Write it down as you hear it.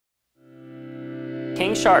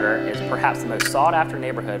Kings Charter is perhaps the most sought-after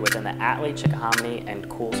neighborhood within the Atlee, Chickahominy, and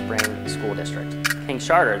Cool Spring School District. Kings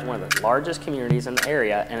Charter is one of the largest communities in the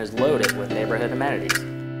area and is loaded with neighborhood amenities.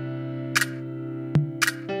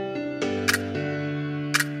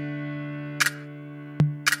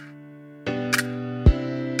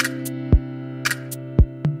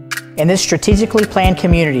 In this strategically planned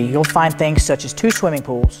community, you'll find things such as 2 swimming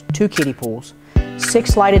pools, 2 kiddie pools,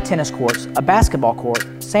 6 lighted tennis courts, a basketball court,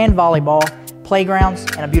 sand volleyball, playgrounds,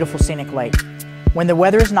 and a beautiful scenic lake. When the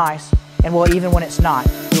weather is nice, and well, even when it's not,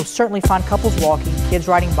 you'll certainly find couples walking, kids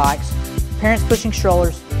riding bikes, parents pushing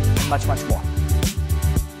strollers, and much, much more.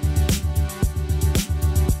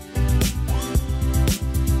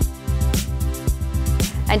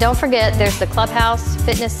 And don't forget, there's the clubhouse,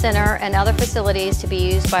 fitness center, and other facilities to be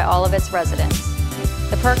used by all of its residents.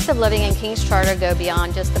 The perks of living in Kings Charter go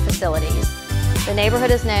beyond just the facilities. The neighborhood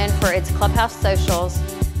is known for its clubhouse socials,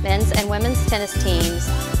 men's and women's tennis teams,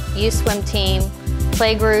 youth swim team,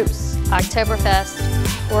 play groups,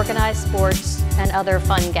 Octoberfest, organized sports, and other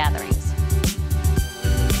fun gatherings.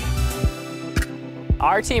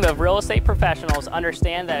 Our team of real estate professionals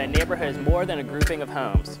understand that a neighborhood is more than a grouping of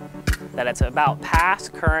homes, that it's about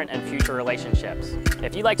past, current, and future relationships.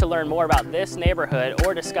 If you'd like to learn more about this neighborhood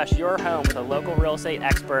or discuss your home with a local real estate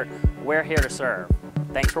expert, we're here to serve.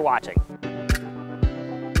 Thanks for watching.